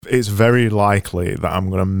it's very likely that I'm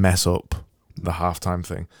going to mess up the halftime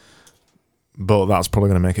thing. But that's probably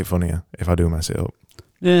going to make it funnier if I do mess it up.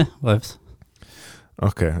 Yeah, lives.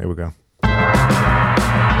 Okay, here we go.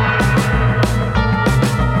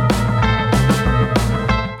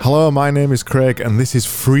 Hello, my name is Craig, and this is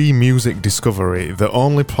Free Music Discovery, the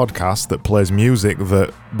only podcast that plays music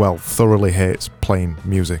that, well, thoroughly hates playing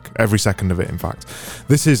music. Every second of it, in fact.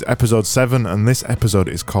 This is episode 7, and this episode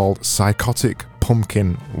is called Psychotic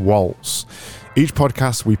Pumpkin Waltz. Each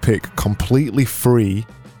podcast we pick completely free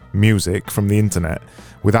music from the internet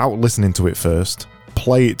without listening to it first,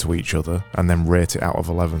 play it to each other, and then rate it out of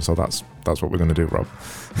 11. So that's what we're going to do, Rob.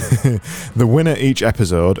 The winner each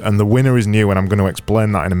episode, and the winner is new, and I'm going to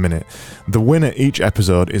explain that in a minute. The winner each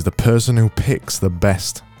episode is the person who picks the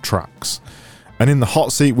best tracks. And in the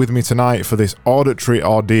hot seat with me tonight for this auditory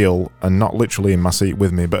ordeal, and not literally in my seat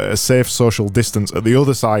with me, but at a safe social distance at the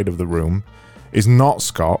other side of the room, is not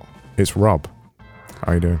Scott, it's Rob.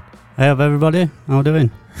 How you doing? Hey up, everybody. How you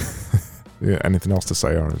doing? Yeah, anything else to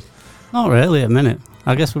say, or Not really, a minute.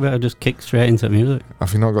 I guess we better just kick straight into music.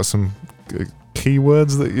 have you not got some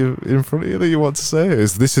keywords that you in front of you that you want to say?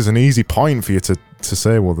 This is an easy point for you to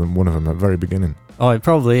say one of them at the very beginning. Oh, it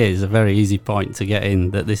probably is a very easy point to get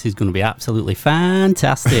in that this is going to be absolutely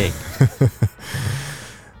fantastic.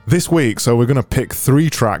 This week, so we're going to pick 3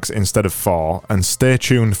 tracks instead of 4, and stay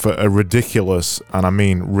tuned for a ridiculous, and I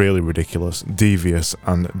mean really ridiculous, devious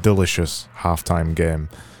and delicious halftime game.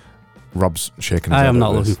 Rob's shaking his head. I am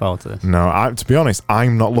not at this. looking forward to this. No, to be honest,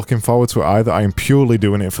 I'm not looking forward to it either. I am purely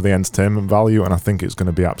doing it for the entertainment value, and I think it's going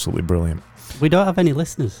to be absolutely brilliant. We don't have any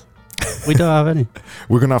listeners. We don't have any.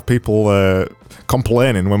 We're going to have people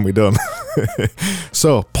complaining when we're done.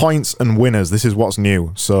 So, points and winners. This is what's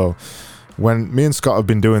new. So, when me and Scott have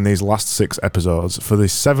been doing these last 6 episodes, for the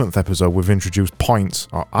 7th episode, we've introduced points,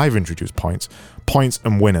 or I've introduced points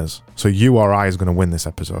and winners. So you or I is going to win this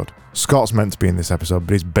episode. Scott's meant to be in this episode,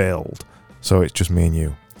 but he's bailed. So it's just me and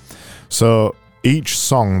you. So each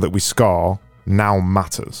song that we score now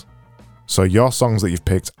matters. So your songs that you've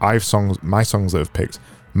picked, my songs that I've picked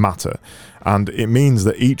matter. And it means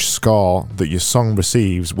that each score that your song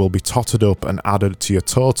receives will be totted up and added to your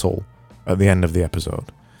total at the end of the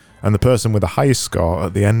episode. And the person with the highest score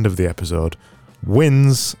at the end of the episode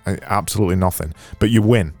wins absolutely nothing. But you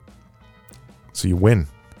win. So you win.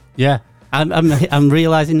 Yeah. I'm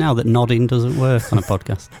realising now that nodding doesn't work on a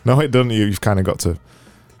podcast. No, it doesn't. You've kind of got to...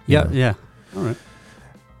 Yeah. All right.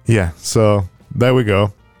 Yeah, so there we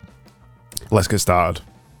go. Let's get started.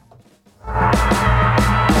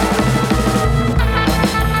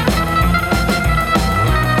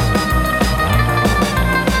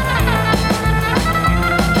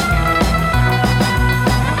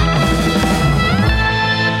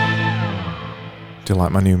 Do you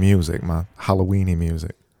like my new music, my Halloweeny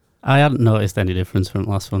music? I hadn't noticed any difference from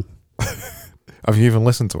the last one. Have you even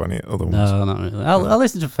listened to any other ones? No, not really. I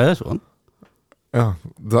listened to the first one. Oh,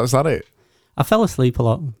 is that it? I fell asleep a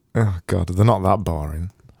lot. Oh, God, they're not that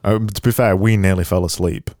boring. To be fair, we nearly fell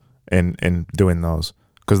asleep in doing those.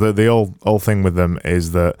 Because the old thing with them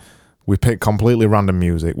is that we pick completely random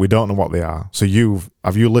music. We don't know what they are. So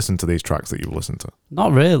have you listened to these tracks that you've listened to?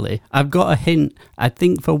 Not really. I've got a hint. I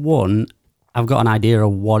think for one, I've got an idea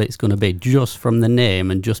of what it's going to be just from the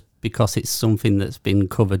name and just because it's something that's been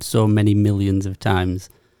covered so many millions of times.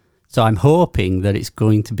 So I'm hoping that it's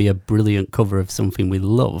going to be a brilliant cover of something we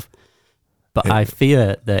love. But I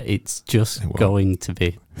fear that it's just going to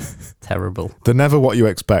be terrible. They're never what you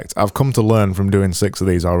expect. I've come to learn from doing 6 of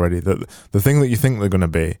these already that the thing that you think they're going to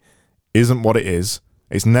be isn't what it is.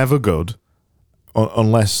 It's never good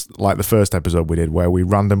unless, like the first episode we did, where we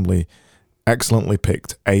randomly, excellently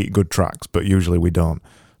picked 8 good tracks, but usually we don't.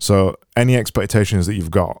 So any expectations that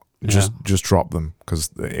you've got, just drop them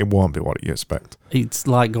because it won't be what you expect. It's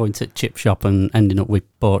like going to chip shop and ending up with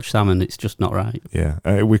poached salmon. It's just not right.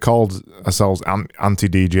 Yeah, we called ourselves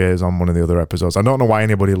anti-DJs on one of the other episodes. I don't know why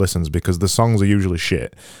anybody listens because the songs are usually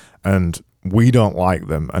shit and we don't like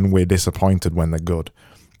them and we're disappointed when they're good.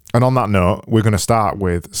 And on that note, we're going to start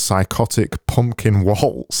with Psychotic Pumpkin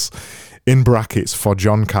Waltz, in brackets for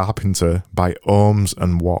John Carpenter by Ohms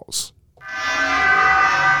and Watts.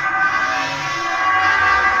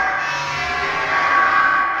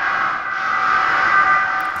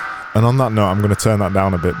 And on that note, I'm going to turn that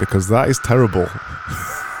down a bit because that is terrible.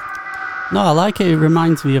 No, I like it. It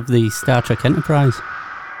reminds me of the Star Trek Enterprise.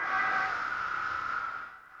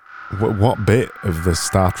 What bit of the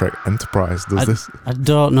Star Trek Enterprise does this? I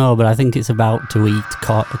don't know, but I think it's about to eat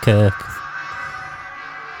Kirk.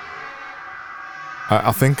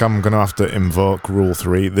 I think I'm going to have to invoke Rule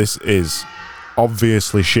 3. This is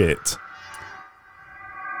obviously shit.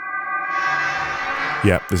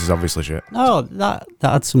 Yeah, this is obviously shit. Oh, that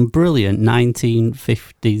had some brilliant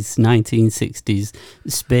 1950s, 1960s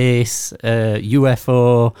space,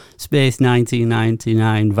 UFO, space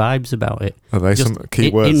 1999 vibes about it. Are they some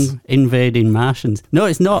keywords? Invading Martians. No,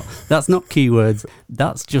 it's not. That's not keywords.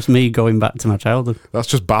 That's just me going back to my childhood. That's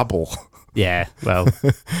just babble. Yeah, well.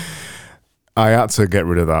 I had to get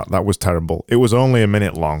rid of that. That was terrible. It was only a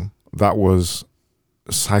minute long. That was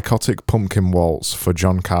Psychotic Pumpkin Waltz for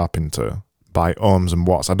John Carpenter by Ohms and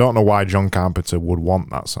Watts. I don't know why John Carpenter would want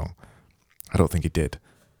that song. I don't think he did,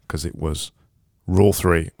 because it was Rule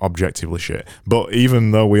 3, objectively shit. But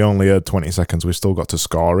even though we only heard 20 seconds, we still got to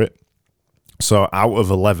score it. So out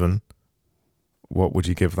of 11, what would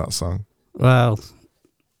you give that song? Well,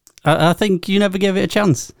 I think you never gave it a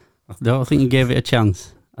chance. I don't think you gave it a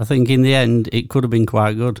chance. I think in the end, it could have been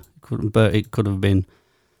quite good, but it could have been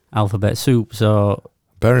Alphabet Soup. So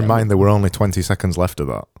bear in mind there were only 20 seconds left of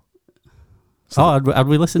that. So had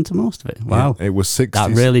we listened to most of it? Wow. Yeah, it was 60s.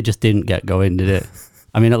 That really just didn't get going, did it?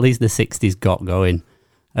 I mean, at least the 60s got going.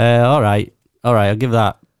 All right, I'll give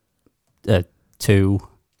that 2,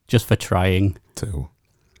 just for trying. 2.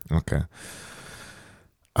 Okay.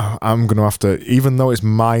 I'm going to have to, even though it's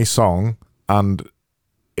my song and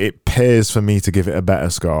it pays for me to give it a better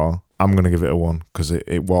score, I'm going to give it a 1 because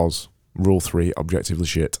it was Rule 3, objectively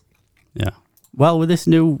shit. Yeah. Well, with this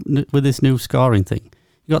new scoring thing,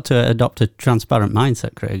 you got to adopt a transparent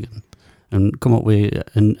mindset, Craig, and come up with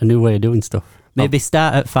a new way of doing stuff. Maybe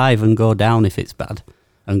start at 5 and go down if it's bad,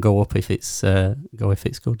 and go up if it's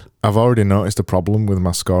good. I've already noticed a problem with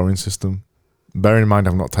my scoring system. Bearing in mind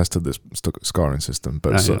I've not tested this scoring system,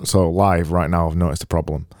 but so live right now I've noticed a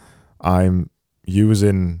problem. I'm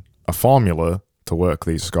using a formula to work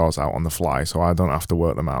these scores out on the fly, so I don't have to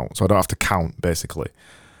work them out. So I don't have to count, basically.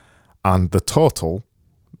 And the total,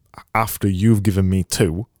 after you've given me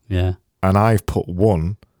 2, and I've put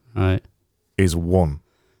 1, right, is 1.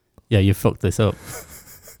 Yeah, you fucked this up.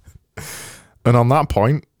 And on that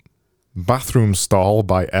point, Bathroom Stall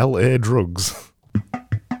by L.A. Drugs.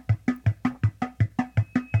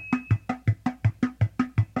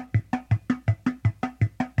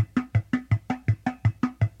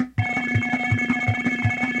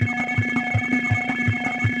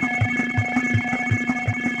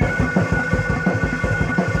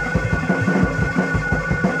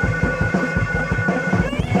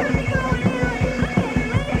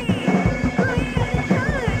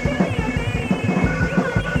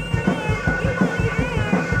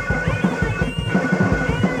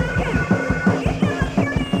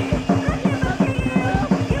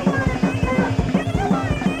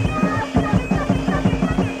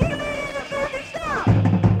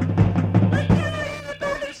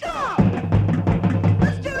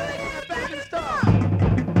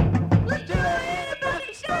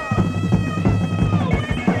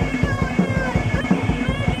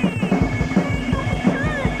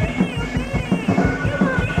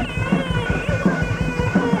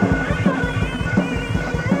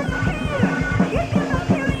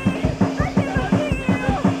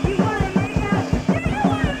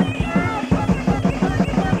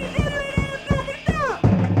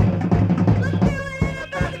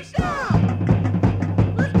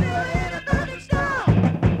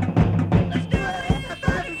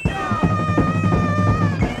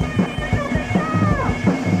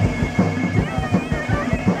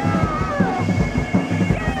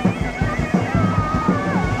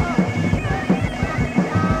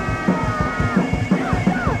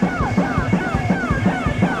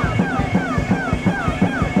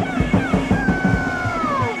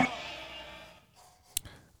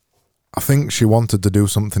 I think she wanted to do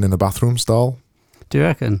something in the bathroom stall. Do you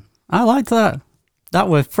reckon? I liked that. That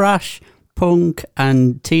were thrash, punk,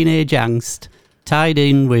 and teenage angst tied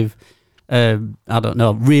in with, I don't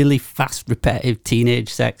know, really fast, repetitive teenage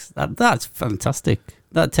sex. That's fantastic.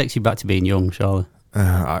 That takes you back to being young, surely.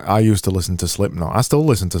 I used to listen to Slipknot. I still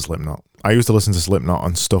listen to Slipknot. I used to listen to Slipknot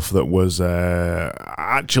on stuff that was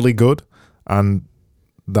actually good, and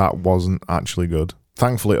that wasn't actually good.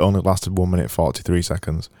 Thankfully, it only lasted 1 minute 43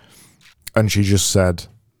 seconds. And she just said,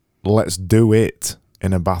 let's do it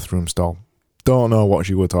in a bathroom stall. Don't know what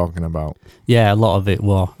she were talking about. Yeah, a lot of it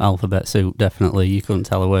was Alphabet Soup, definitely. You couldn't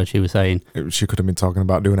tell a word she was saying. She could have been talking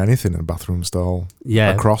about doing anything in a bathroom stall.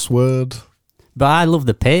 Yeah. A crossword. But I love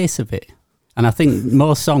the pace of it. And I think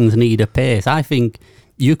most songs need a pace. I think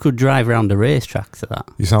you could drive around a racetrack to that.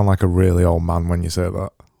 You sound like a really old man when you say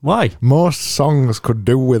that. Why? Most songs could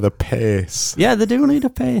do with a pace. Yeah, they do need a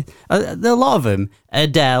pace. A lot of them,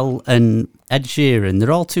 Adele and Ed Sheeran,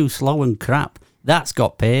 they're all too slow and crap. That's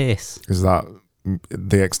got pace. Is that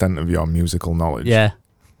the extent of your musical knowledge? Yeah.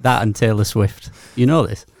 That and Taylor Swift. You know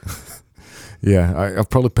this? Yeah, I've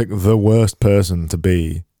probably picked the worst person to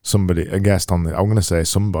be a guest on the. I'm going to say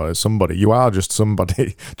somebody. You are just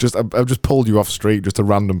somebody. I've just pulled you off street, just a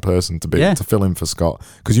random person to fill in for Scott,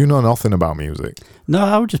 because you know nothing about music. No,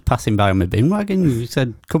 I was just passing by on my bin wagon. You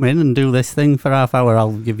said, come in and do this thing for half hour,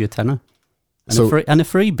 I'll give you a tenner. And a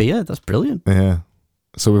free beer. That's brilliant. Yeah.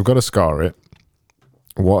 So we've got to score it.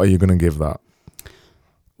 What are you going to give that?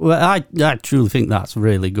 Well, I truly think that's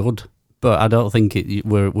really good, but I don't think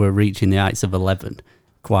we're reaching the heights of 11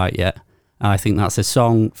 quite yet. I think that's a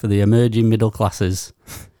song for the emerging middle classes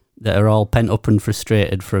that are all pent up and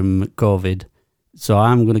frustrated from COVID. So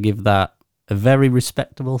I'm going to give that a very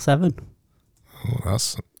respectable 7. Oh,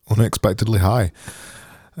 that's unexpectedly high.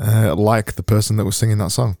 Like the person that was singing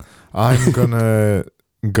that song. I'm going to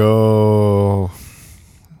go...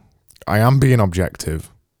 I am being objective.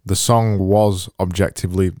 The song was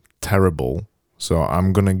objectively terrible, so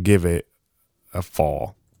I'm going to give it a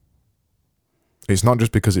 4. It's not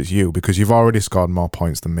just because it's you, because you've already scored more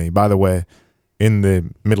points than me. By the way, in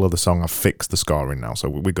the middle of the song, I've fixed the scoring now, so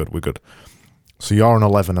we're good. So you're on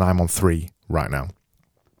 11 and I'm on 3 right now.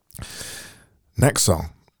 Next song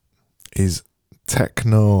is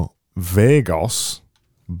Techno Vagos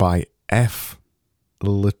by F.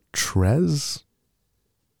 Letrez.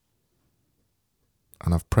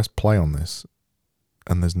 And I've pressed play on this,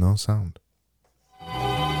 and there's no sound.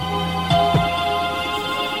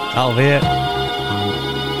 I'll be it.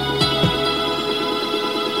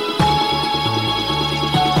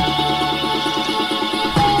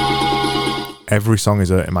 Every song is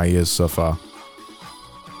hurting my ears so far.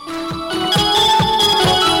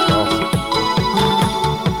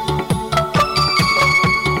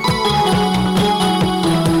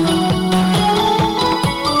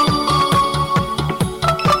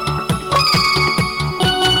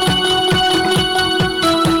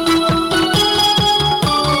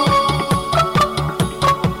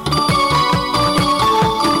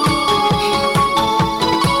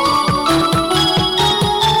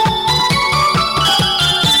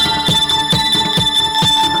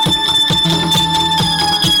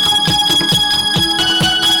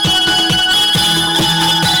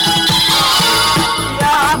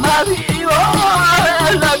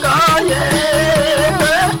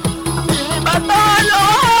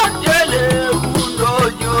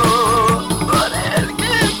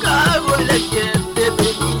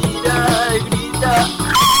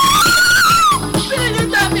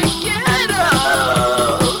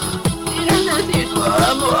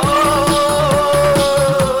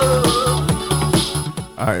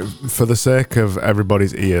 For the sake of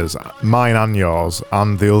everybody's ears, mine and yours,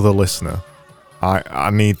 and the other listener, I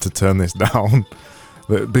need to turn this down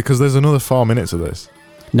because there's another 4 minutes of this.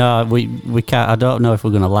 No, we can't. I don't know if we're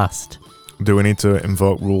going to last. Do we need to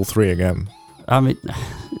invoke Rule 3 again? I mean,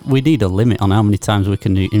 we need a limit on how many times we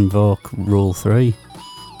can invoke Rule 3.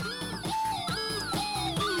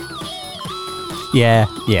 Yeah.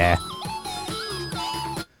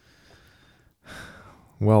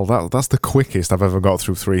 Well, that's the quickest I've ever got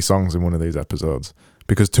through 3 songs in one of these episodes,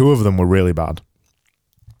 because 2 of them were really bad.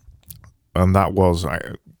 And that was...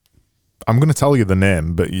 I'm going to tell you the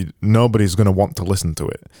name, but nobody's going to want to listen to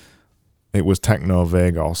it. It was Techno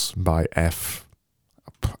Vagos by F.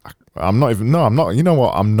 I'm not even... No, I'm not... You know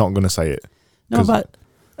what? I'm not going to say it. No, but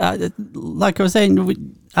like I was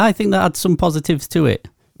saying, I think that had some positives to it.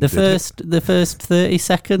 The first 30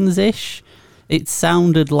 seconds-ish, it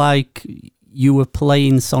sounded like... you were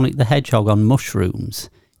playing Sonic the Hedgehog on mushrooms.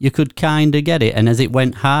 You could kind of get it, and as it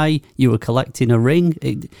went high, you were collecting a ring.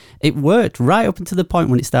 It worked right up until the point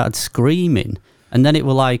when it started screaming, and then it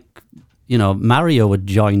were like, Mario had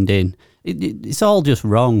joined in. It's all just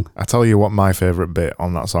wrong. I tell you what my favourite bit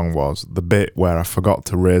on that song was, the bit where I forgot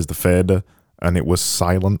to raise the fader, and it was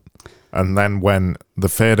silent, and then when the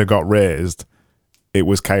fader got raised, it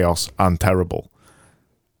was chaos and terrible.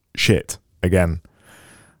 Shit, again.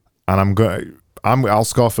 And I'll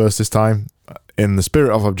score first this time. In the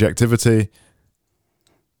spirit of objectivity,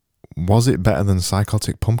 was it better than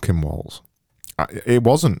Psychotic Pumpkin Waltz? It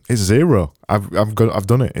wasn't. It's 0. I've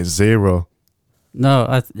done it. It's 0.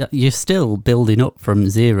 No, you're still building up from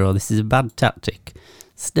 0. This is a bad tactic.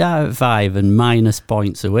 Start at 5 and minus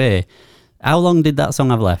points away. How long did that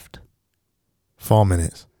song have left? 4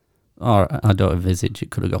 minutes. Or I don't envisage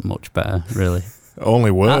it could have got much better, really.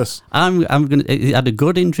 Only worse. I'm gonna. It had a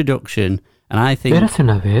good introduction, and I think.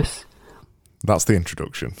 That's the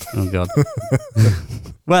introduction. Oh God.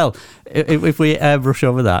 Well, if we brush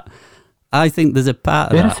over that, I think there's a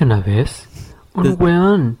part of that. Una vez, un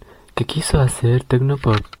weón que quiso hacer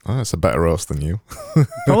tecnopop. Oh, it's a better roast than you.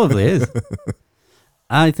 Probably is.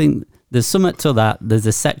 I think there's something to that. There's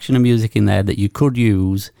a section of music in there that you could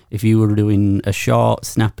use if you were doing a short,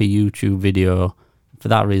 snappy YouTube video. For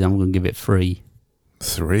that reason, I'm going to give it 3.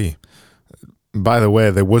 3. By the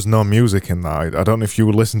way, there was no music in that. I don't know if you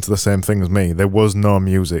would listen to the same thing as me. There was no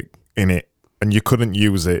music in it, and you couldn't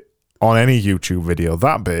use it on any YouTube video.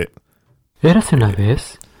 That bit, Érase una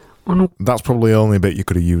vez un... that's probably the only bit you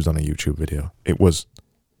could have used on a YouTube video. It was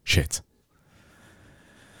shit.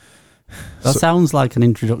 That sounds like an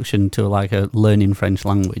introduction to like a learning French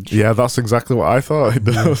language. Yeah, that's exactly what I thought it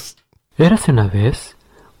does. Érase una vez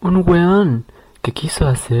un weón que quiso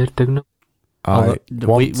hacer tecno...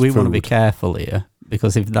 We want to be careful here,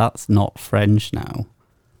 because if that's not French now...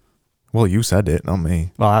 Well, you said it, not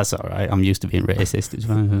me. Well, that's all right. I'm used to being racist. It's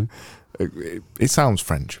fine. It sounds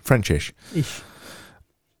Frenchish. Ish.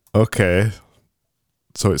 Okay,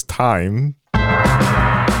 so it's time...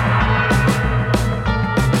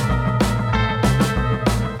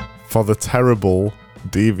 for the terrible,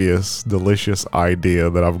 devious, delicious idea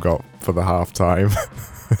that I've got for the half-time.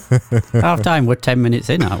 Half-time, we're 10 minutes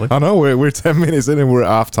in, aren't we? I know, we're 10 minutes in and we're at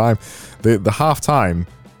half-time. The half-time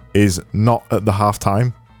is not at the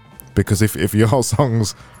half-time, because if your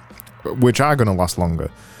songs, which are going to last longer,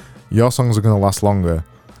 your songs are going to last longer,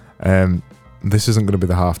 this isn't going to be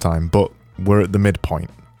the half-time, but we're at the midpoint.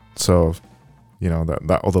 So, you know,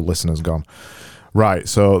 that other listener's gone. Right,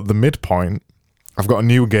 so the midpoint... I've got a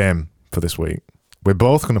new game for this week. We're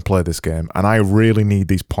both going to play this game, and I really need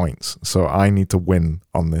these points, so I need to win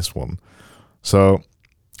on this one. So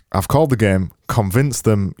I've called the game Convince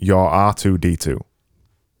Them You're R2-D2.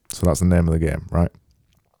 So that's the name of the game, right?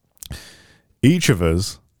 Each of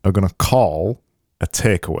us are going to call a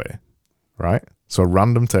takeaway, right? So a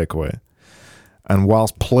random takeaway. And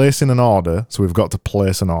whilst placing an order, so we've got to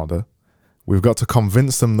place an order, we've got to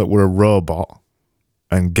convince them that we're a robot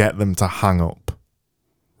and get them to hang up.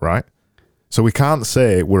 Right? So we can't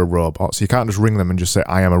say we're a robot. So you can't just ring them and just say,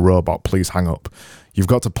 I am a robot, please hang up. You've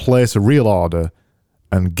got to place a real order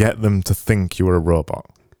and get them to think you're a robot.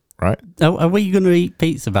 Right? Are we going to eat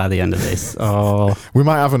pizza by the end of this? Or we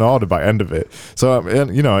might have an order by the end of it. So,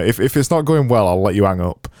 you know, if it's not going well, I'll let you hang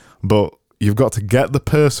up. But you've got to get the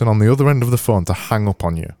person on the other end of the phone to hang up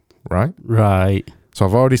on you. Right? Right. So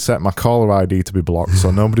I've already set my caller ID to be blocked, so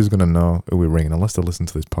nobody's going to know who we're ringing unless they listen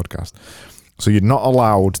to this podcast. So you're not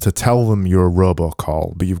allowed to tell them you're a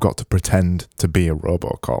robocall, but you've got to pretend to be a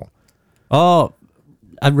robocall. Oh,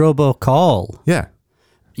 a robocall? Yeah.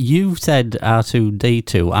 You said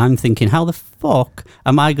R2-D2. I'm thinking, how the fuck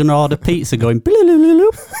am I going to order pizza going...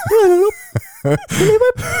 I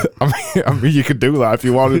mean, you could do that if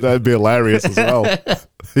you wanted. That'd be hilarious as well.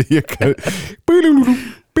 You could...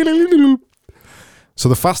 So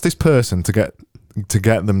the fastest person to get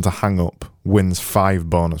them to hang up wins 5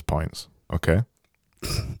 bonus points. Okay.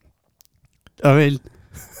 I mean,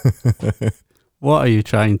 what are you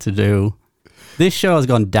trying to do? This show has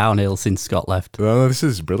gone downhill since Scott left. No, this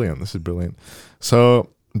is brilliant. So,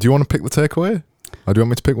 do you want to pick the takeaway? Or do you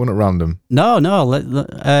want me to pick one at random? No.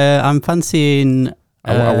 I'm fancying...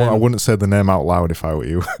 I wouldn't say the name out loud if I were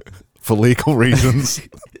you. For legal reasons.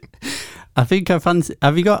 I think I fancy...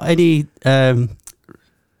 Have you got any...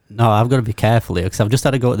 No, I've got to be careful here because I've just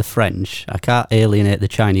had to go at the French. I can't alienate the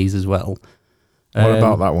Chinese as well. What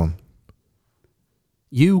about that one?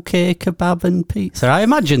 UK kebab and pizza. I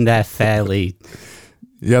imagine they're fairly...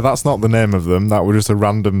 Yeah, that's not the name of them. That were just a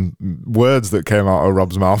random words that came out of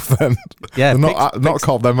Rob's mouth then. Yeah, they're not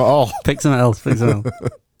called them at all. Pick something else. I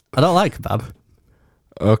don't like kebab.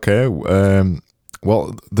 Okay.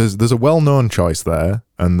 Well, there's a well-known choice there,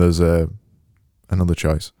 and there's another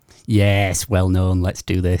choice. Yes, well known. Let's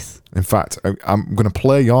do this. In fact, I'm going to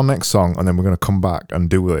play your next song, and then we're going to come back and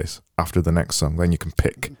do this after the next song. Then you can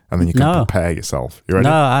pick, and then you can prepare yourself. You ready?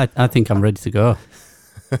 No, I think I'm ready to go.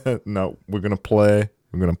 No, we're going to play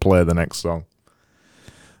the next song.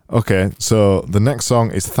 Okay, so the next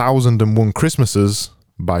song is 1001 Christmases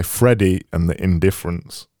by Freddie and the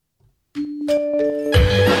Indifferents.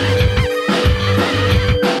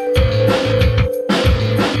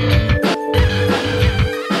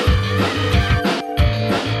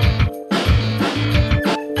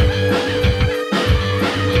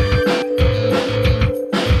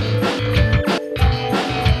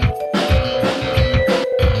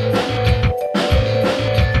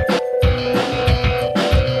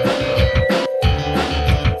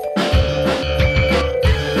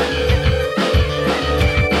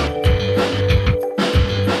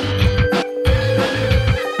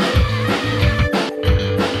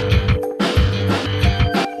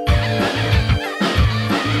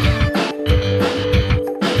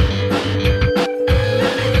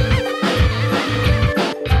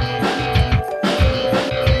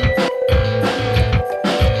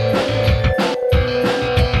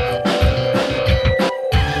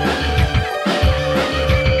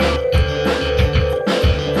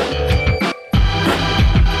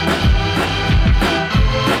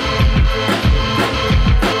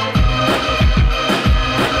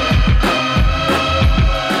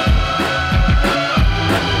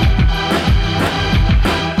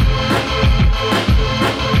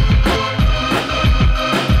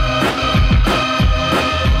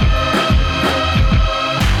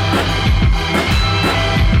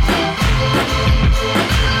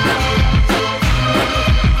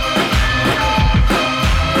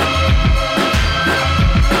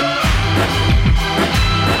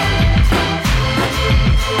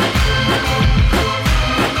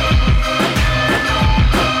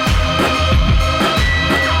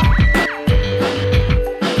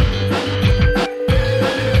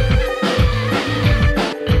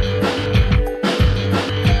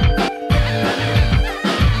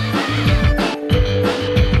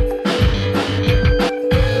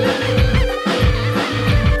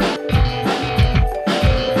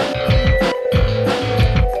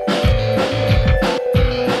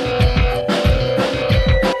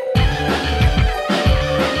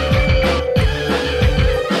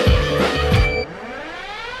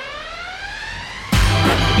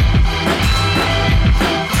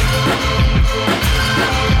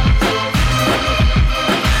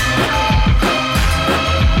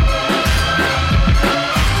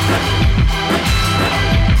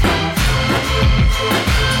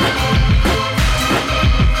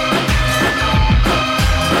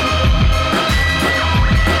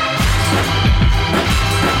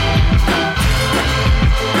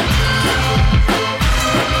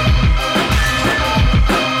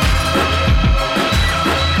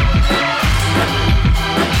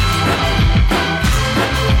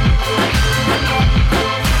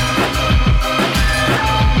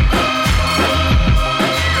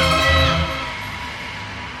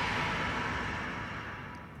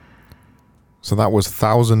 So that was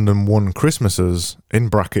 1001 Christmases, in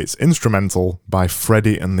brackets, instrumental by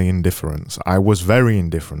Freddie and the Indifferents. I was very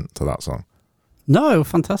indifferent to that song. No,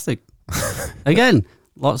 fantastic. Again,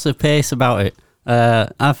 lots of pace about it.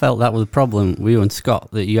 I felt that was a problem with you and Scott,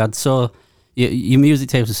 that you had your music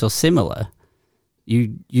tapes are so similar.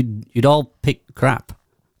 You'd all pick crap,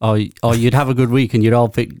 or you'd have a good week and you'd all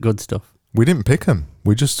pick good stuff. We didn't pick them.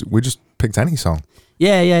 We just picked any song.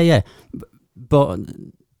 Yeah. But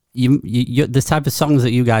you the type of songs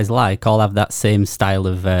that you guys like all have that same style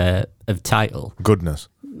of title. Goodness.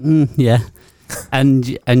 Yeah. And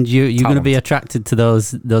you're going to be attracted to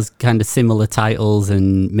those kind of similar titles,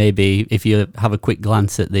 and maybe if you have a quick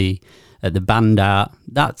glance at the band art,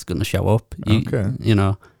 that's going to show up. You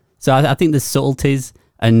know. So I think there's subtleties,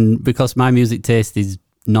 and because my music taste is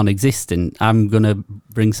non-existent, I'm going to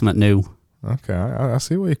bring something new. Okay, I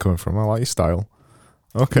see where you're coming from. I like your style.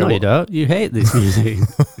 Okay, no, you don't. You hate this music.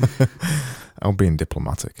 I'm being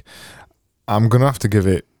diplomatic. I'm going to give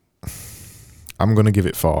it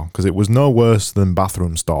 4 because it was no worse than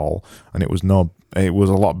Bathroom Stall, and it was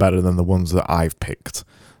a lot better than the ones that I've picked.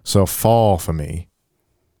 So 4 for me.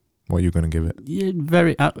 What are you going to give it? Yeah,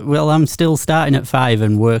 very well. I'm still starting at 5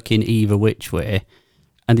 and working either which way.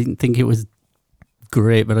 I didn't think it was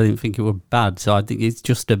great, but I didn't think it was bad. So I think it's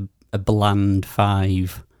just a bland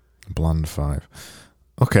 5. Bland 5.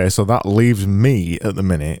 Okay, so that leaves me at the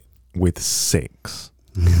minute with 6,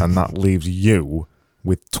 and that leaves you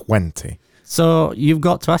with 20. So you've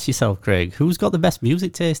got to ask yourself, Craig, who's got the best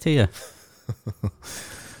music taste here?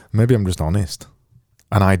 Maybe I'm just honest.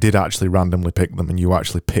 And I did actually randomly pick them, and you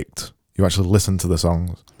actually listened to the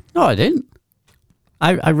songs. No, I didn't.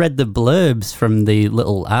 I read the blurbs from the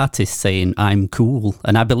little artists saying, I'm cool,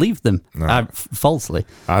 and I believed them, No. falsely.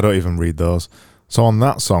 I don't even read those. So on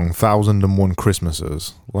that song, 1001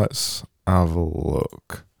 Christmases, let's have a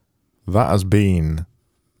look. That has been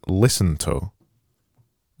listened to.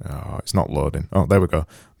 Oh, it's not loading. Oh, there we go.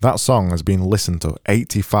 That song has been listened to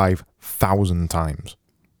 85,000 times.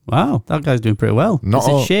 Wow, that guy's doing pretty well. It's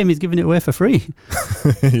a shame he's giving it away for free.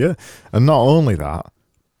 Yeah. And not only that,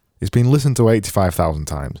 it's been listened to 85,000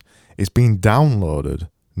 times. It's been downloaded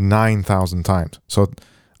 9,000 times. So,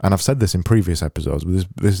 and I've said this in previous episodes, but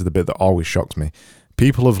this is the bit that always shocks me.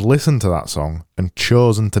 People have listened to that song and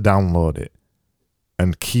chosen to download it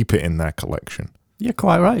and keep it in their collection. You're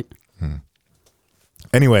quite right.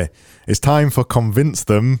 Anyway, it's time for Convince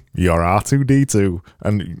Them You're R2-D2.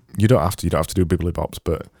 And you don't have to do bibbly bops,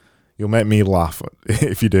 but you'll make me laugh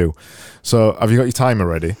if you do. So have you got your timer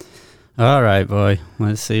ready? All right, boy.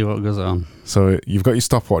 Let's see what goes on. So you've got your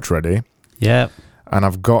stopwatch ready. Yeah. And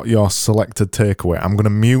I've got your selected takeaway. I'm going to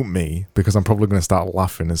mute me because I'm probably going to start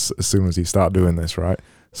laughing as soon as you start doing this, right?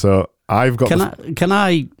 So I've got... Can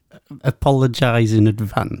I apologise in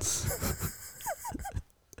advance?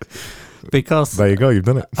 Because there you go, you've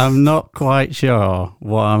done it. I'm not quite sure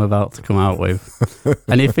what I'm about to come out with.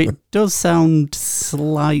 And if it does sound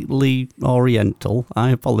slightly oriental,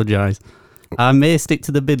 I apologise. I may stick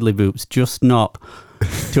to the biddly boops, just not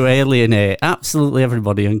to alienate absolutely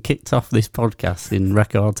everybody and kicked off this podcast in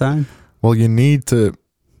record time. Well, you need to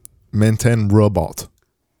maintain robot.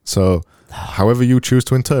 So however you choose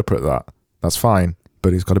to interpret that, that's fine,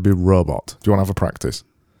 but it's got to be robot. Do you want to have a practice?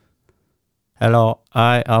 Hello,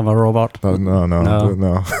 I am a robot.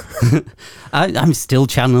 No. I'm still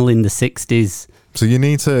channeling the 60s. So you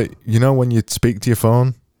need to, when you speak to your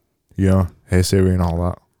phone, hey Siri and all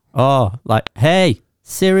that. Oh, like, hey,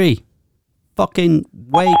 Siri, fucking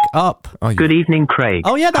wake up. Oh, Good evening, Craig.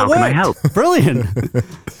 Oh, yeah, that How worked. can I help? Brilliant.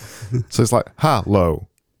 So it's like, hello.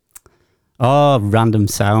 Oh, random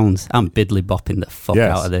sounds. I'm biddly bopping the fuck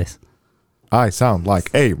out of this. I sound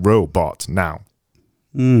like a robot now.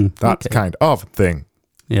 That's kind of thing.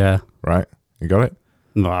 Yeah. Right? You got it?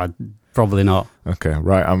 No, probably not. Okay,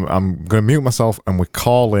 right. I'm going to mute myself and we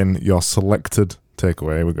call in your selected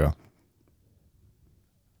takeaway. Here we go.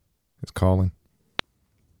 It's calling.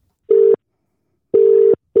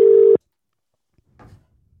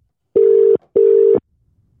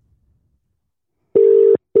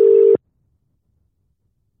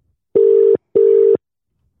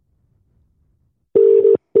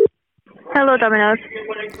 Hello, Domino's.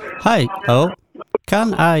 Hi. Oh,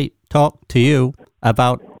 can I talk to you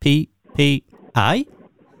about PPI?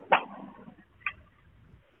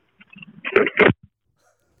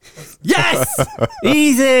 Yes!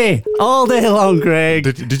 Easy! All day long, Craig.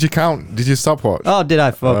 Did you count? Did you stopwatch? Oh, did I?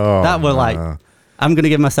 Fuck. Oh, that were like... I'm going to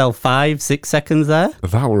give myself 5-6 seconds there.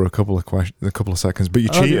 That were a couple of seconds, but you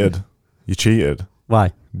cheated. Yeah. You cheated.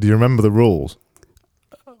 Why? Do you remember the rules?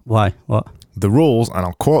 Why? What? The rules, and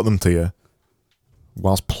I'll quote them to you,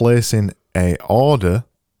 whilst placing a order,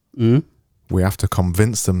 Mm? we have to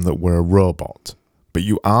convince them that we're a robot. But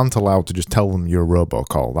you aren't allowed to just tell them you're a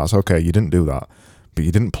robocall. That's okay. You didn't do that. But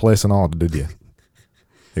you didn't place an order, did you?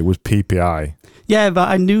 It was PPI. Yeah, but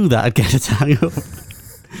I knew that I'd get a tang up.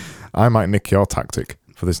 I might nick your tactic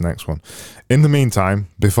for this next one. In the meantime,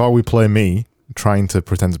 before we play me trying to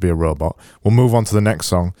pretend to be a robot, we'll move on to the next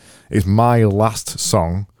song. It's my last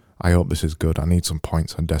song. I hope this is good. I need some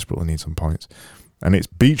points. I desperately need some points. And it's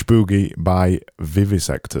Beach Boogie by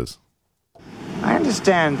Vivisectors. I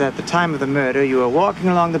understand that at the time of the murder you were walking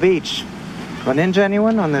along the beach. Run into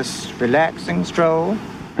anyone on this relaxing stroll?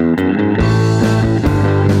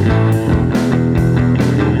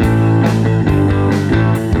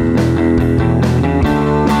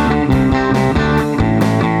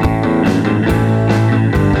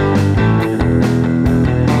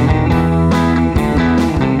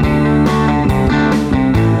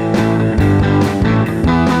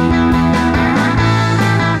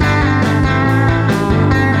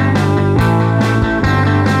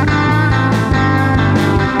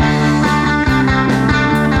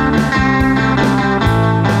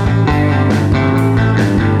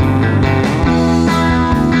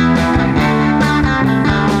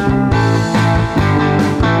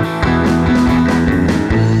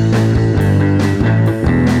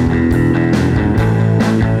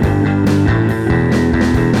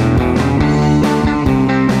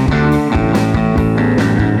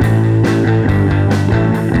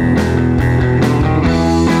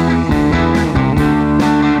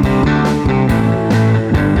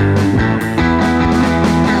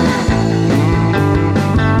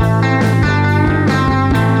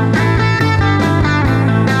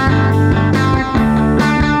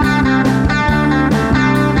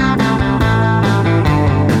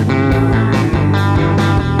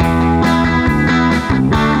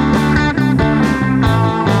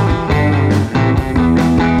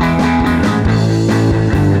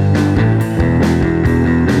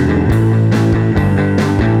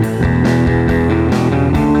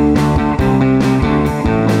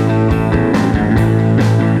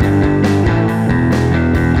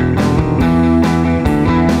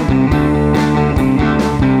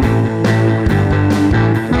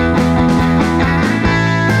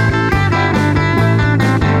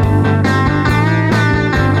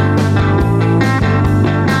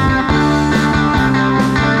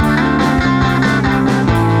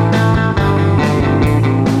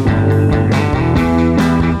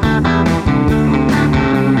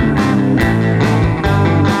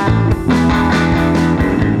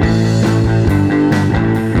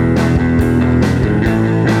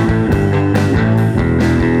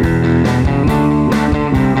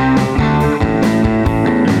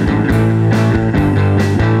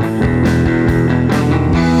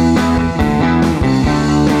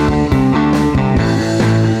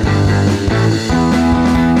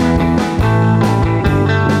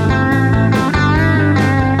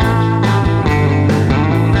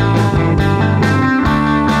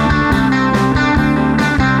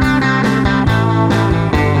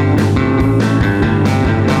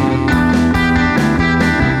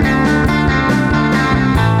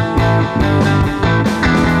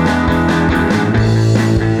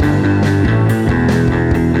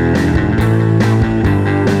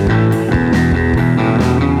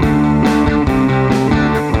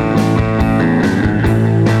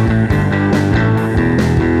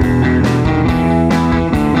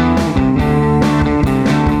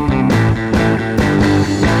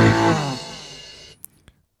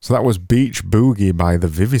 So that was Beach Boogie by the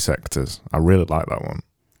Vivisectors. I really like that one.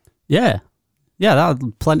 Yeah. Yeah, that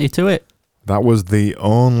had plenty to it. That was the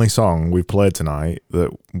only song we've played tonight that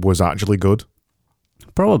was actually good.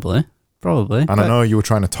 Probably. And I know you were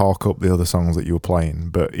trying to talk up the other songs that you were playing,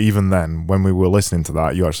 but even then, when we were listening to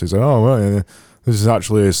that, you actually said, oh, well, yeah, this is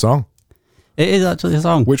actually a song. It is actually a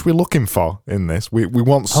song. Which we're looking for in this. We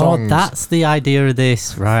want songs. Oh, that's the idea of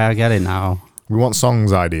this. Right, I get it now. We want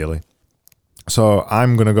songs, ideally. So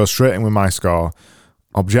I'm going to go straight in with my score.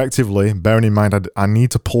 Objectively, bearing in mind I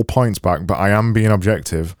need to pull points back, but I am being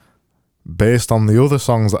objective. Based on the other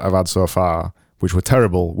songs that I've had so far, which were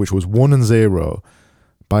terrible, which was 1 and 0,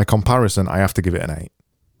 by comparison, I have to give it an 8.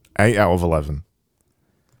 8 out of 11.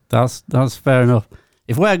 That's fair enough.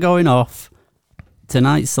 If we're going off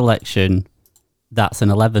tonight's selection, that's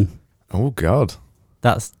an 11. Oh, God.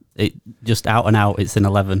 That's it. Just out and out, it's an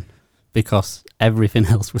 11 because everything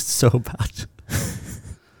else was so bad.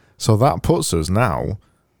 So that puts us now,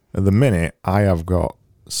 at the minute, I have got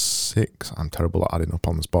 6. I'm terrible at adding up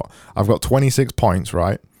on the spot. I've got 26 points,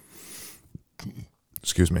 right?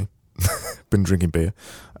 Excuse me. been drinking beer.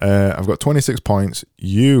 I've got 26 points.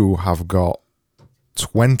 You have got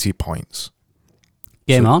 20 points.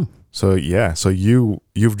 Game on. So yeah, so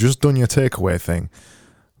you've just done your takeaway thing,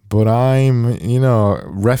 but I'm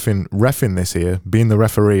reffing this here, being the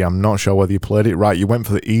referee. I'm not sure whether you played it right. You went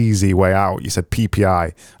for the easy way out. You said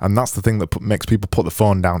PPI, and that's the thing that makes people put the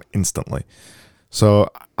phone down instantly. So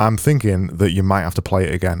I'm thinking that you might have to play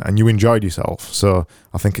it again, and you enjoyed yourself. So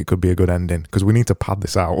I think it could be a good ending because we need to pad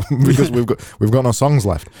this out because we've got no songs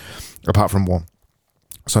left apart from one.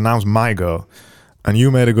 So now's my go, and you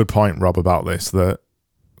made a good point, Rob, about this, that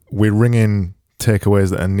we're ringing takeaways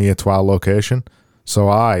that are near to our location. So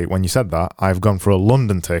when you said that, I've gone for a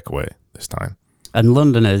London takeaway this time. And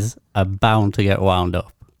Londoners are bound to get wound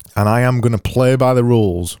up. And I am going to play by the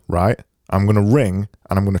rules, right? I'm going to ring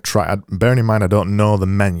and I'm going to try. Bearing in mind, I don't know the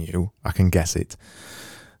menu. I can guess it.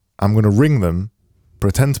 I'm going to ring them,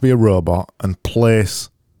 pretend to be a robot, and place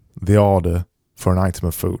the order for an item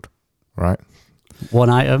of food, right?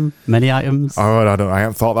 One item, many items. Oh, I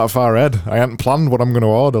haven't thought that far ahead. I hadn't planned what I'm going to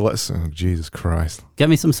order. Jesus Christ. Get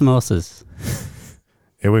me some samosas.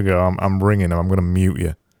 Here we go. I'm ringing them. I'm going to mute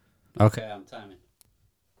you. Okay, I'm timing.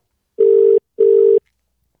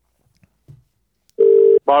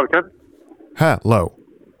 Barken. Hello.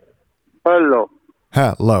 Hello.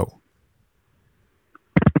 Hello.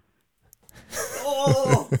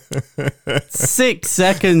 6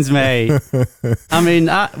 seconds, mate. I mean,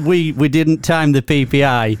 we didn't time the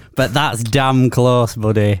PPI, but that's damn close,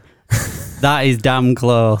 buddy. That is damn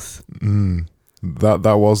close.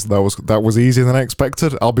 That was easier than I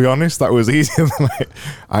expected. I'll be honest, that was easier than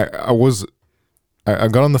I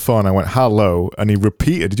got on the phone, I went hello, and he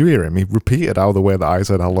repeated. Did you hear him? He repeated how the way that I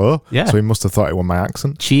said hello. Yeah. So he must have thought it was my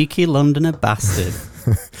accent. Cheeky Londoner bastard.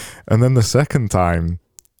 And then the second time,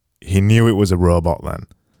 he knew it was a robot then.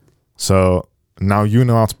 So now you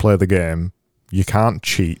know how to play the game. You can't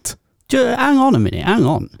cheat. Hang on a minute, hang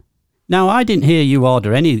on. Now, I didn't hear you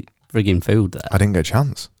order any frigging food there. I didn't get a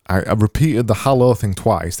chance. I repeated the hello thing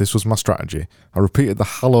twice. This was my strategy. I repeated the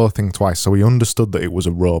hello thing twice so he understood that it was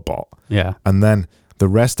a robot. Yeah. And then the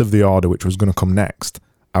rest of the order, which was going to come next,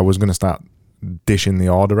 I was going to start dishing the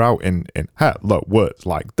order out in hello words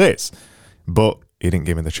like this. But he didn't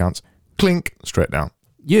give me the chance. Clink, straight down.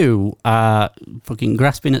 You are fucking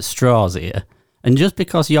grasping at straws here. And just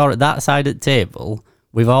because you're at that side of the table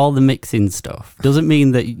with all the mixing stuff doesn't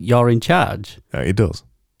mean that you're in charge. Yeah, he does.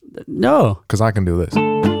 No. Because I can do this.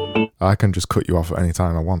 I can just cut you off at any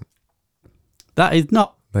time I want. That is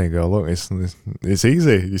not... There you go. Look, it's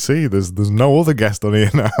easy. You see, there's no other guest on here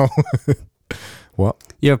now. What?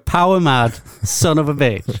 You're a power mad son of a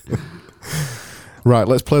bitch. Right,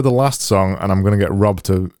 let's play the last song, and I'm going to get Rob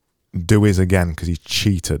to do his again because he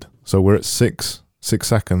cheated. So we're at 6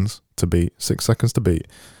 seconds to beat. 6 seconds to beat.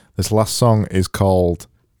 This last song is called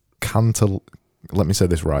let me say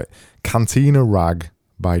this right. Cantina Rag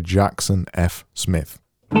by Jackson F. Smith.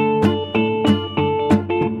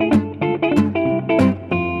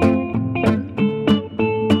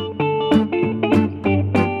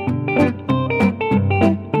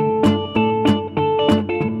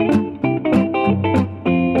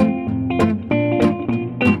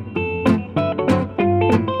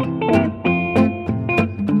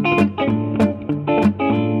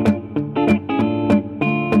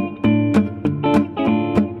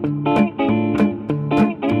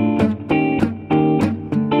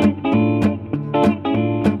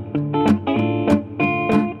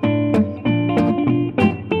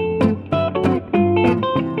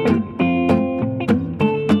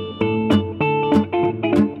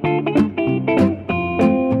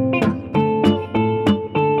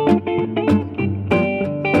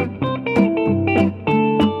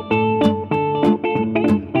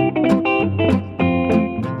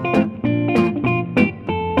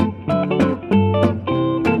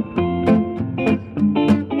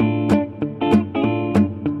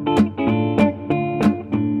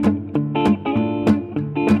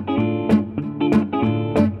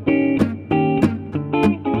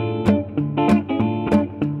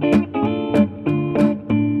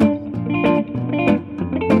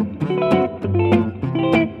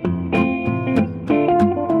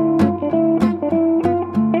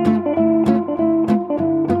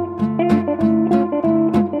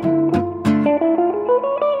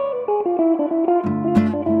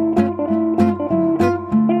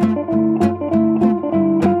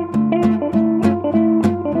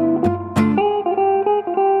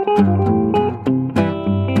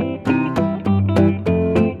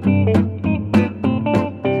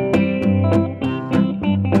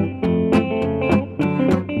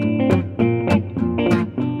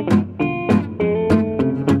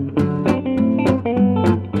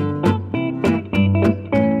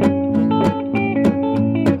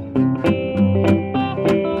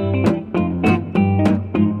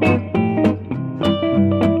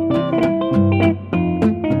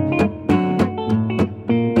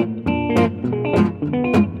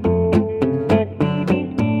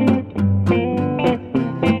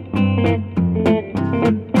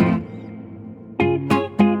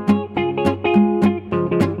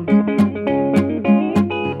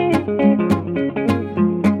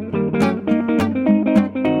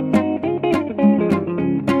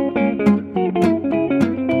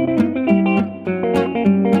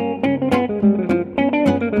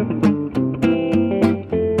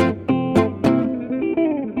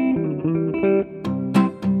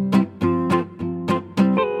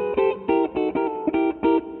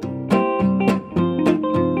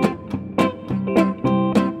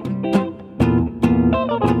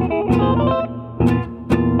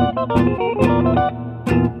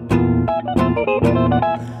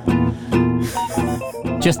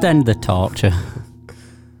 Just end the torture.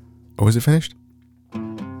 Oh, is it finished?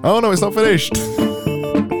 Oh no, it's not finished.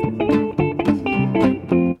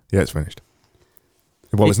 Yeah, it's finished.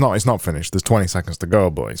 Well, it's not finished. There's 20 seconds to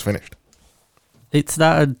go, but it's finished. It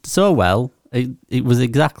started so well. It was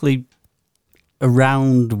exactly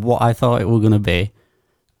around what I thought it were going to be,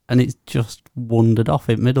 and it's just wandered off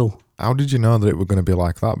in middle. How did you know that it were going to be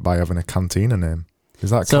like that by having a Cantina name?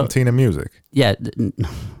 Is that Cantina music? Yeah.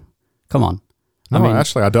 Come on. No,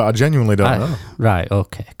 actually, I genuinely don't know. Right,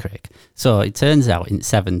 okay, Craig. So it turns out in the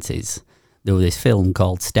 70s, there was this film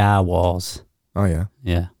called Star Wars. Oh, yeah.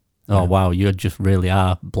 Yeah. Oh, wow, you just really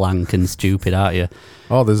are blank and stupid, aren't you?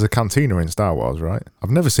 Oh, there's a cantina in Star Wars, right?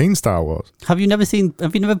 I've never seen Star Wars. Have you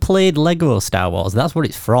never played Lego Star Wars? That's what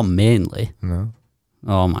it's from, mainly. No.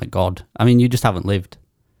 Oh, my God. I mean, you just haven't lived.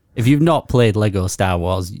 If you've not played Lego Star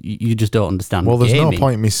Wars, you just don't understand. Well, there's gaming. no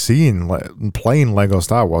point in me playing Lego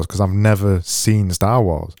Star Wars because I've never seen Star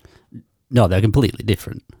Wars. No, they're completely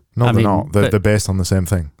different. No, they're not. They're based on the same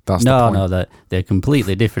thing. That's the point. No, they're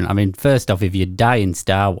completely different. I mean, first off, if you die in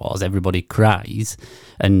Star Wars, everybody cries.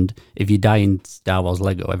 And if you die in Star Wars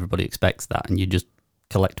Lego, everybody expects that. And you just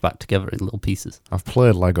collect back together in little pieces. I've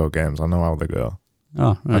played Lego games. I know how they go.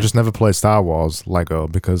 Oh, right. I just never played Star Wars Lego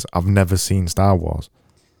because I've never seen Star Wars.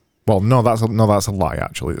 Well, no, that's a lie,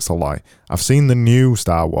 actually. It's a lie. I've seen the new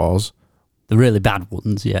Star Wars. The really bad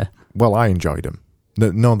ones, yeah. Well, I enjoyed them.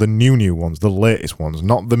 The new ones, the latest ones,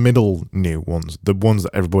 not the middle new ones, the ones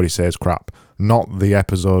that everybody says crap, not the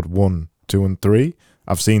episode 1, 2, and 3.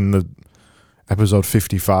 I've seen the episode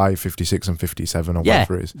 55, 56, and 57, or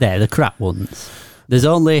whatever it is. They're the crap ones. There's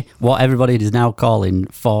only what everybody is now calling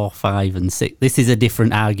 4, 5, and 6. This is a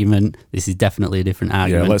different argument. This is definitely a different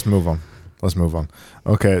argument. Yeah, let's move on.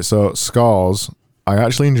 Okay, so Scores. I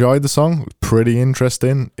actually enjoyed the song. It was pretty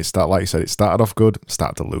interesting. Like you said, it started off good,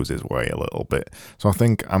 started to lose its way a little bit. So I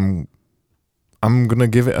think I'm gonna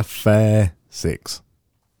give it a fair 6.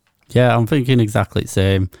 Yeah, I'm thinking exactly the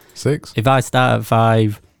same. 6? If I start at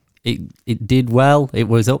 5, it did well. It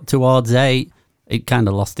was up towards 8. It kind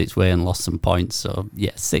of lost its way and lost some points. So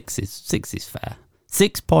yeah, 6 is fair.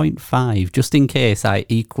 6.5, just in case I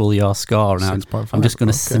equal your score. Now 6.5. I'm just going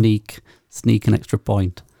to sneak an extra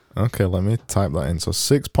point. Okay, let me type that in. So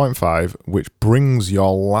 6.5, which brings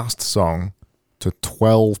your last song to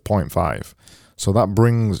 12.5. So that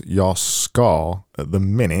brings your score at the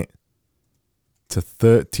minute to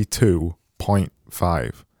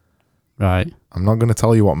 32.5. Right. I'm not going to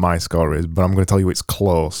tell you what my score is, but I'm going to tell you it's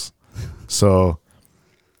close. So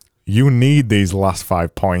you need these last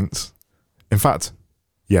 5 points. In fact,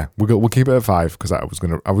 yeah, we'll keep it at 5 because I'm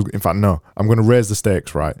going to raise the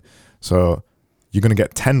stakes, right? So you're going to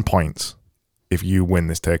get 10 points if you win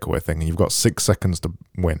this takeaway thing, and you've got 6 seconds to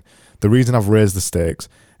win. The reason I've raised the stakes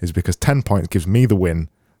is because 10 points gives me the win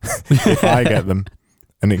if I get them,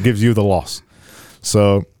 and it gives you the loss.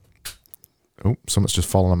 So, someone's just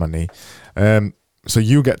fallen on my knee. So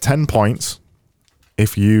you get 10 points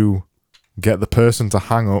if you get the person to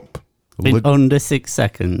hang up in under 6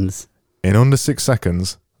 seconds. In under 6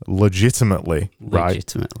 seconds, legitimately,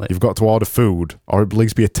 right? You've got to order food, or at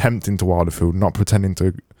least be attempting to order food, not pretending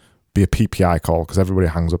to be a PPI call because everybody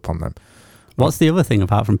hangs up on them. What's the other thing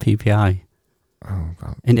apart from PPI?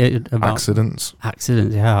 About accidents.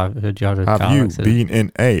 Accidents, yeah. I've heard you had a car accident. Been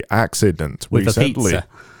in a accident with recently? A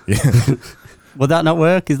pizza? Yeah. Would that not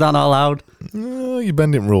work? Is that not allowed? No, you're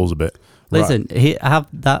bending rules a bit. Listen, I have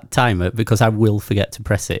that timer because I will forget to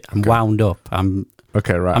press it. I'm wound up.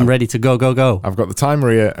 Okay, right. I'm ready to go. I've got the timer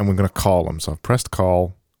here, and we're going to call them. So I've pressed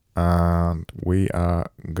call, and we are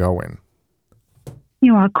going.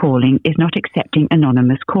 You are calling is not accepting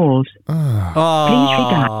anonymous calls. Please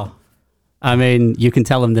redial. I mean, you can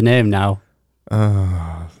tell them the name now.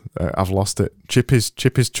 I've lost it. Chippy's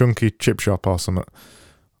Chunky Chip Shop or something.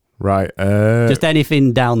 Right. Just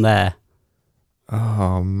anything down there.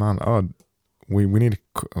 Oh, man. Oh, we need...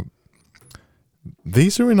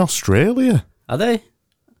 These are in Australia. Are they?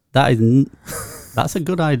 That's a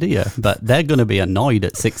good idea, but they're going to be annoyed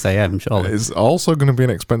at 6 a.m, surely. It's also going to be an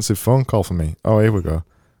expensive phone call for me. Oh, here we go.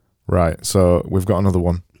 Right, so we've got another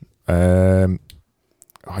one.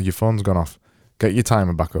 Your phone's gone off. Get your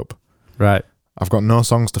timer back up. Right. I've got no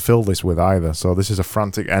songs to fill this with either, so this is a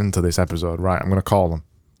frantic end to this episode. Right, I'm going to call them.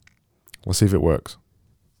 Let's see if it works.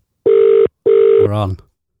 We're on.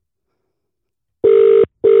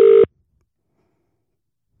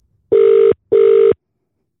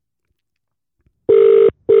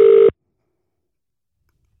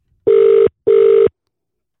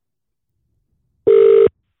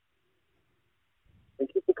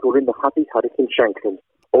 Thank you for calling the Happy Hurricane Shanklin.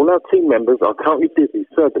 All our team members are currently busy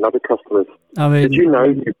serving other customers. I mean, did you know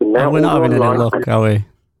you can now we're not order having any online? luck, are we?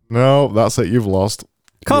 No, that's it. You've lost.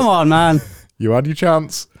 Come on, man. You had your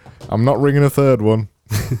chance. I'm not ringing a third one.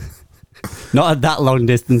 Not at that long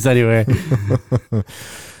distance, anyway.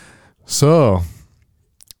 So,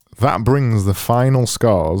 that brings the final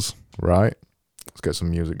scores, right? Let's get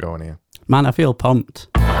some music going here. Man, I feel pumped.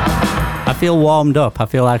 I feel warmed up. I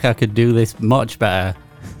feel like I could do this much better.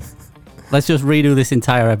 Let's just redo this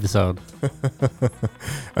entire episode.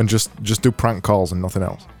 And just do prank calls and nothing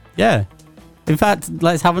else. Yeah. In fact,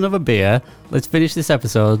 let's have another beer. Let's finish this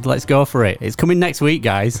episode. Let's go for it. It's coming next week,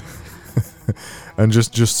 guys. And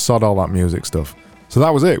just sod all that music stuff. So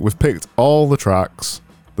that was it. We've picked all the tracks.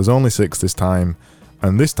 There's only 6 this time.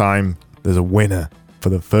 And this time, there's a winner for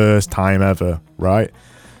the first time ever, right?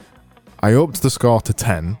 I upped the score to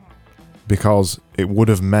 10 because it would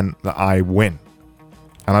have meant that I win.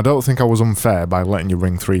 And I don't think I was unfair by letting you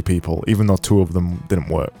ring 3 people, even though 2 of them didn't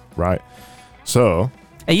work, right? So...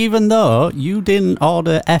 Even though you didn't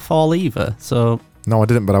order F all either, so... No, I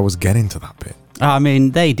didn't, but I was getting to that bit. I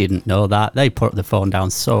mean, they didn't know that. They put the phone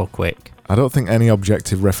down so quick. I don't think any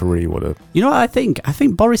objective referee would have. You know what I think? I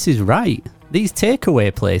think Boris is right. These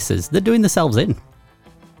takeaway places, they're doing themselves in.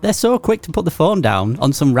 They're so quick to put the phone down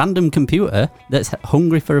on some random computer that's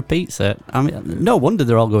hungry for a pizza. I mean, no wonder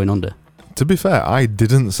they're all going under. To be fair, I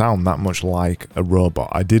didn't sound that much like a robot.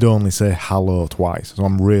 I did only say hello twice, so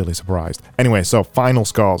I'm really surprised. Anyway, so final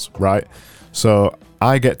scores, right? So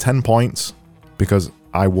I get 10 points because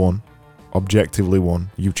I won. Objectively won.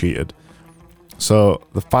 You cheated. So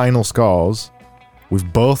the final scores,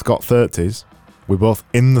 we've both got 30s. We're both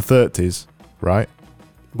in the 30s, right?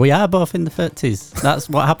 We are both in the 30s. That's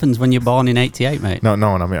what happens when you're born in 88, mate. No,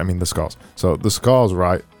 I mean the scores. So the scores,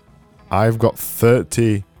 right? I've got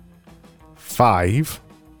 35.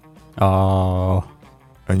 Oh.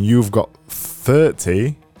 And you've got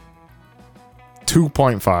 30.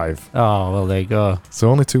 2.5. Oh, well, there you go. So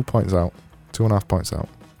only 2 points out. 2.5 points out.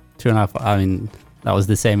 2.5. I mean, that was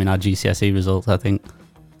the same in our GCSE results, I think.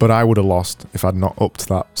 But I would have lost if I'd not upped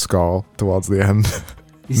that score towards the end.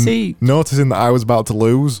 You see... Noticing that I was about to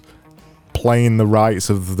lose, playing the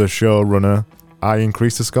rights of the showrunner, I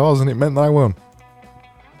increased the scores and it meant that I won.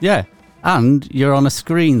 Yeah. And you're on a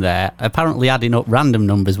screen there, apparently adding up random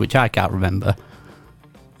numbers, which I can't remember.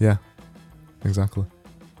 Yeah, exactly.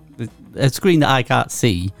 A screen that I can't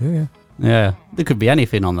see. Yeah. Yeah. There could be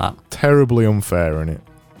anything on that. Terribly unfair, innit?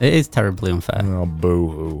 It is terribly unfair. Oh,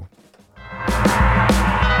 boo-hoo.